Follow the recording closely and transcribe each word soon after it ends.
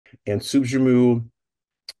And soup Joumou,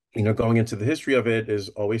 going into the history of it, is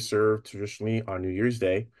always served traditionally on New Year's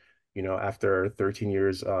Day. After 13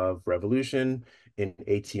 years of revolution in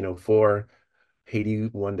 1804, Haiti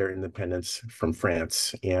won their independence from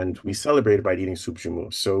France, and we celebrated by eating soup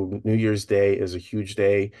joumou. So New Year's Day is a huge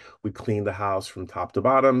day. We clean the house from top to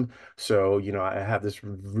bottom. So, I have this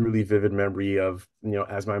really vivid memory of,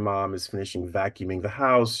 as my mom is finishing vacuuming the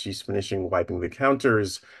house, she's finishing wiping the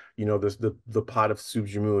counters, the pot of soup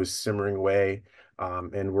joumou is simmering away.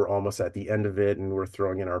 And we're almost at the end of it, and we're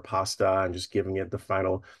throwing in our pasta and just giving it the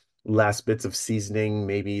final last bits of seasoning.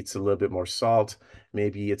 Maybe it's a little bit more salt.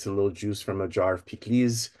 Maybe it's a little juice from a jar of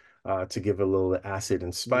pickles to give a little acid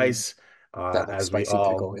and Mm, spice. that like spicy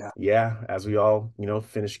pickle, yeah. As we all,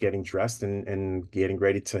 finish getting dressed and getting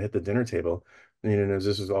ready to hit the dinner table.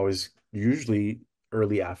 This is always usually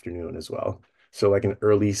early afternoon as well. So like an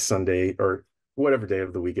early Sunday or whatever day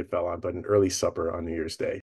of the week it fell on, but an early supper on New Year's Day.